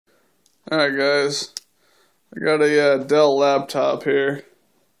Alright guys, I got a Dell laptop here,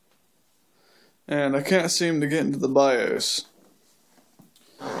 and I can't seem to get into the BIOS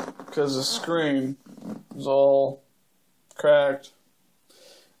because the screen is all cracked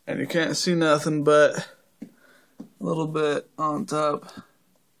and you can't see nothing but a little bit on top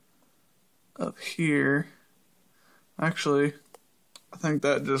up here. Actually, I think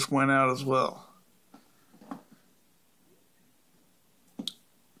that just went out as well.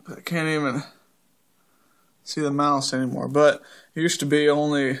 I can't even see the mouse anymore, but it used to be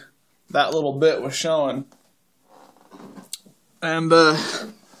only that little bit was showing. And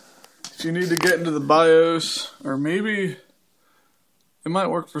if you need to get into the BIOS, or maybe it might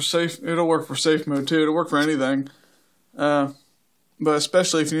work for safe, it'll work for safe mode too, it'll work for anything. But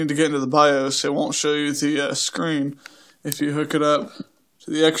especially if you need to get into the BIOS, it won't show you the screen if you hook it up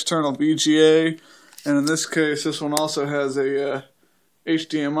to the external VGA. And in this case, this one also has a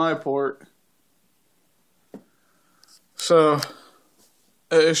HDMI port, so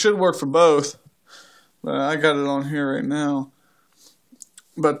it should work for both, but I got it on here right now.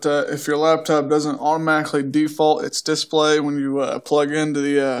 But if your laptop doesn't automatically default its display when you plug into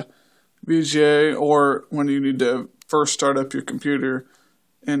the VGA, or when you need to first start up your computer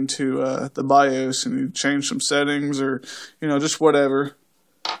into the BIOS and you change some settings, or just whatever,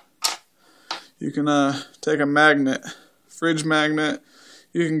 you can take a magnet, fridge magnet.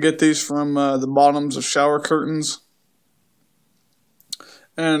 You can get these from the bottoms of shower curtains.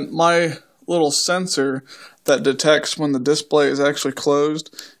 And my little sensor that detects when the display is actually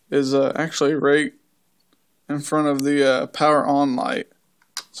closed is actually right in front of the power on light.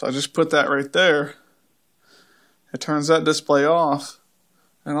 So I just put that right there. It turns that display off,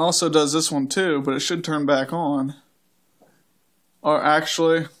 and also does this one too, but it should turn back on. Or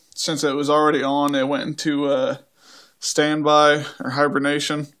actually, since it was already on, it went into standby or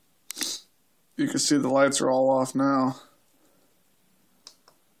hibernation. You can see the lights are all off now.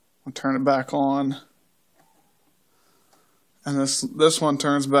 I'll turn it back on, and this one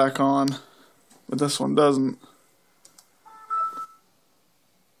turns back on, but this one doesn't.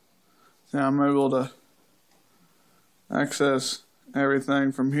 Now I'm able to access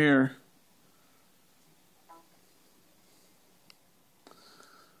everything from here.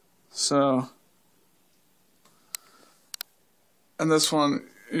 So, and this one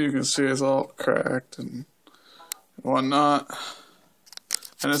you can see is all cracked and whatnot.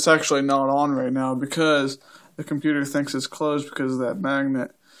 And it's actually not on right now because the computer thinks it's closed because of that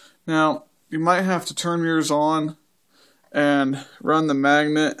magnet. Now, you might have to turn yours on and run the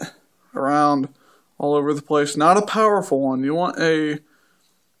magnet around all over the place. Not a powerful one. You want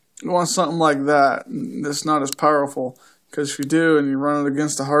something like that that's not as powerful, because if you do and you run it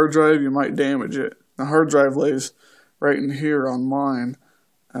against a hard drive, you might damage it. The hard drive lays right in here on mine.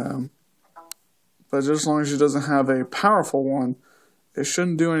 But just as long as it doesn't have a powerful one, it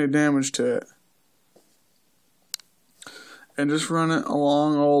shouldn't do any damage to it. And just run it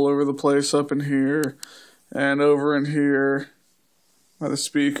along all over the place, up in here and over in here by the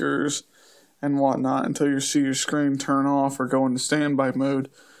speakers and whatnot, until you see your screen turn off or go into standby mode.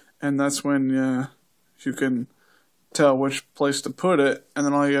 And that's when you can tell which place to put it. And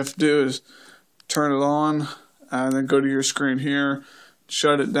then all you have to do is turn it on, and then go to your screen here,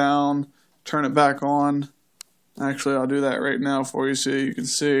 shut it down, turn it back on. Actually, I'll do that right now for you so you can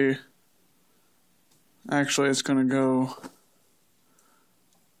see. Actually, it's going to go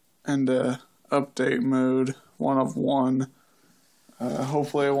into update mode, 1 of 1.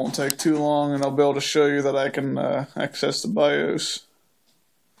 Hopefully it won't take too long, and I'll be able to show you that I can access the BIOS.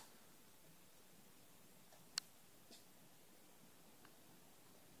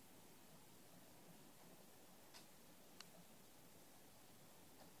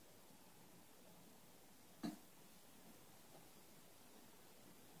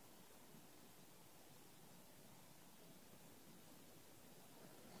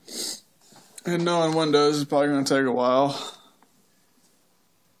 And knowing Windows is probably going to take a while.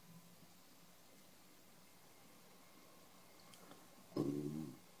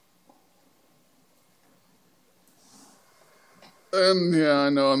 And yeah, I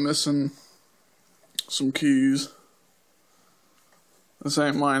know I'm missing some keys. This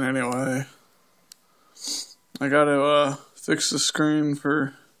ain't mine anyway. I gotta fix the screen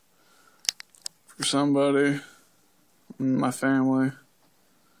for somebody in my family.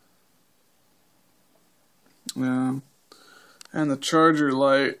 Yeah. And the charger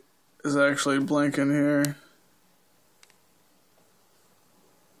light is actually blinking here.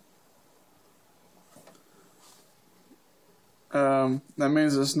 That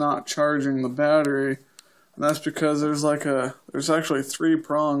means it's not charging the battery. And that's because there's actually 3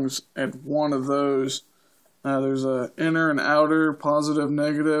 prongs at one of those. There's a inner and outer, positive,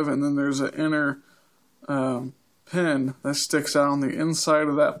 negative, and then there's an inner pin that sticks out on the inside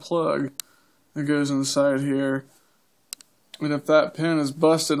of that plug that goes inside here. And if that pin is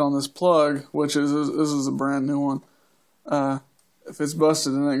busted on this plug, which this is a brand new one, if it's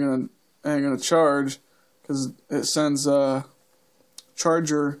busted, it ain't gonna charge, because it sends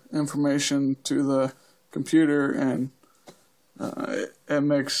charger information to the computer, and it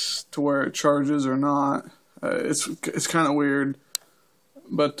makes to where it charges or not. It's kind of weird,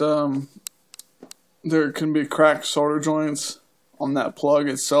 but there can be cracked solder joints on that plug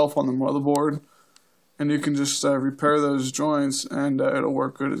itself on the motherboard, and you can just repair those joints, and it'll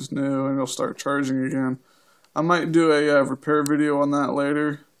work good as new, and it'll start charging again. I might do a repair video on that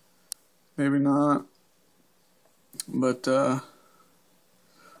later, maybe not, but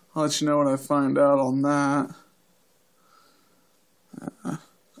I'll let you know what I find out on that.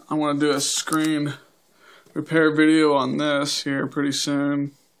 I want to do a screen repair video on this here pretty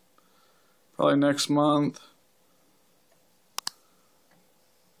soon, probably next month.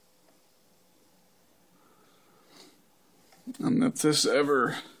 And if this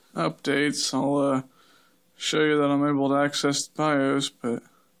ever updates, I'll show you that I'm able to access the BIOS, but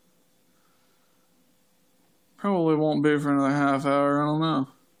probably won't be for another half hour, I don't know.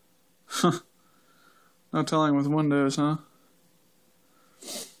 No telling with Windows, huh?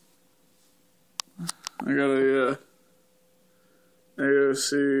 I got a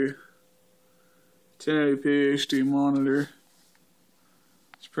AOC 1080p HD monitor.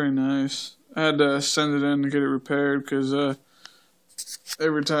 It's pretty nice. I had to send it in to get it repaired, because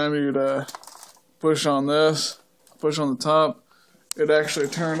every time you'd push on the top, it'd actually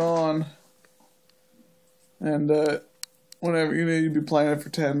turn on, and whenever you'd be playing it for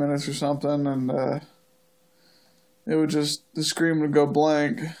 10 minutes or something, and it would the screen would go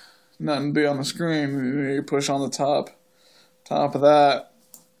blank, nothing be on the screen. You push on the top of that,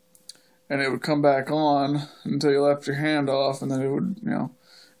 and it would come back on until you left your hand off, and then it would, it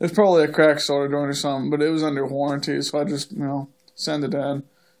was probably a cracked solder joint or something, but it was under warranty, so I just, send it in,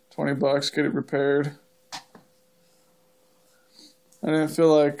 $20, get it repaired. I didn't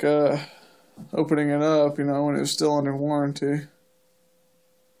feel like opening it up, when it was still under warranty.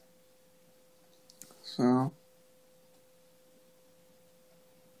 So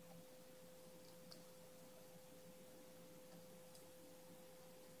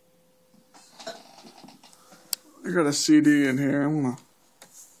I got a CD in here. I'm gonna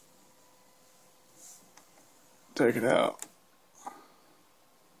take it out.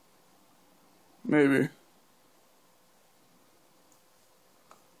 Maybe.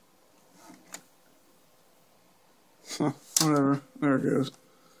 Whatever. There it goes.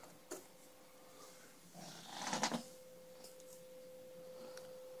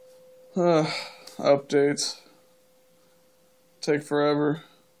 Updates. Take forever.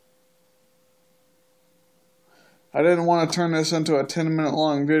 I didn't want to turn this into a 10-minute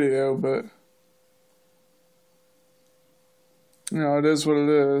long video, but it is what it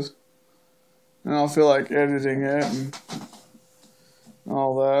is. And I'll feel like editing it and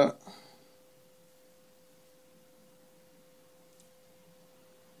all that.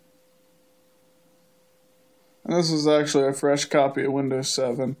 And this is actually a fresh copy of Windows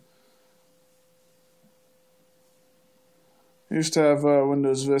 7. I used to have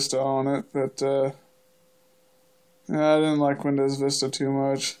Windows Vista on it, but I didn't like Windows Vista too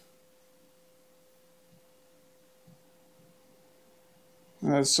much.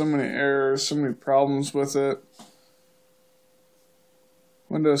 I had so many errors, so many problems with it.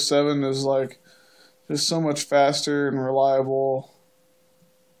 Windows 7 is just so much faster and reliable.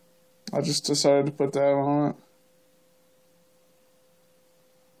 I just decided to put that on it.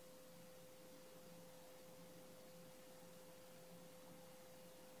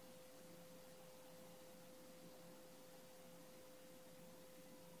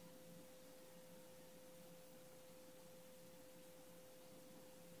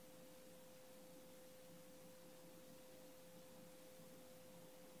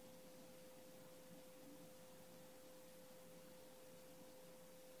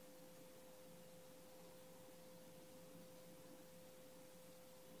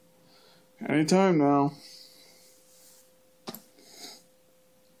 Anytime now.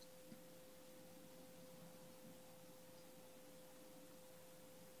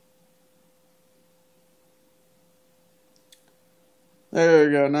 There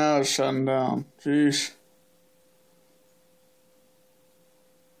we go, now it's shutting down. Jeez.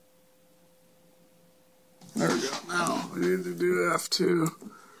 There we go, now we need to do F2.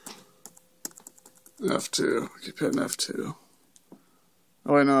 F2. Keep hitting F2.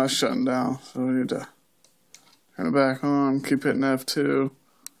 Oh wait, no, it's shutting down. So we need to turn it back on. Keep hitting F2.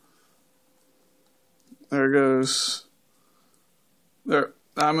 There it goes. There,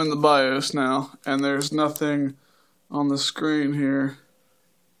 I'm in the BIOS now, and there's nothing on the screen here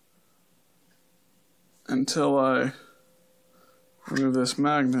until I remove this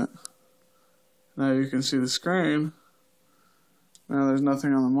magnet. Now you can see the screen. Now there's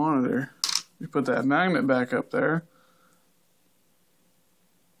nothing on the monitor. You put that magnet back up there.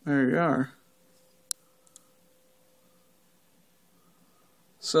 There you are.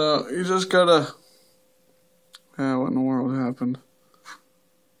 So you just gotta... what in the world happened?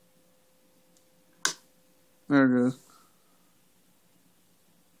 There it goes.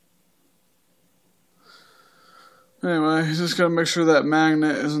 Anyway, you just gotta make sure that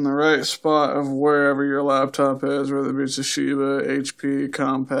magnet is in the right spot of wherever your laptop is, whether it be Toshiba, HP,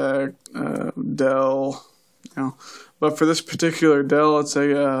 Compaq, Dell, you know. But for this particular Dell, it's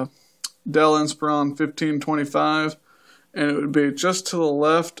a Dell Inspiron 1525, and it would be just to the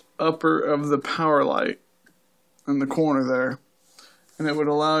left upper of the power light in the corner there, and it would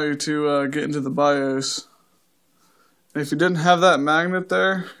allow you to get into the BIOS. And if you didn't have that magnet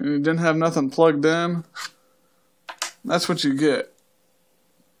there, and you didn't have nothing plugged in, that's what you get.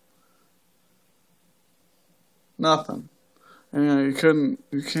 Nothing. And you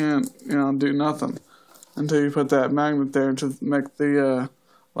can't, do nothing until you put that magnet there to make the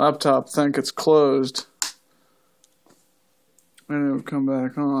laptop think it's closed. And it would come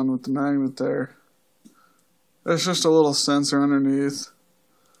back on with the magnet there. There's just a little sensor underneath.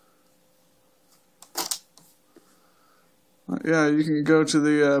 Yeah, you can go to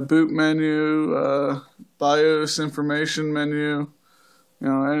the boot menu, BIOS information menu,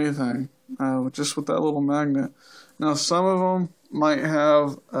 anything, just with that little magnet. Now, some of them might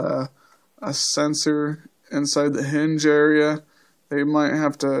have a sensor inside the hinge area. They might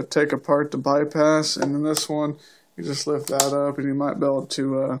have to take apart to bypass, and in this one, you just lift that up, and you might be able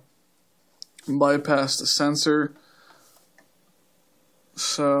to bypass the sensor.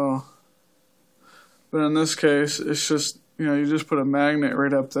 So, but in this case, it's just, you just put a magnet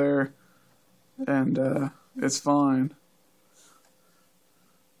right up there, and it's fine.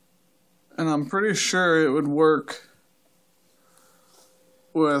 And I'm pretty sure it would work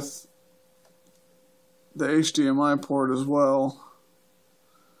with the HDMI port as well,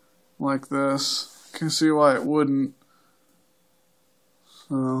 like this. I can see why it wouldn't.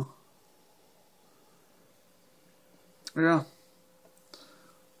 So, yeah.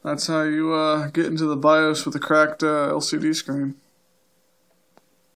 That's how you get into the BIOS with a cracked LCD screen.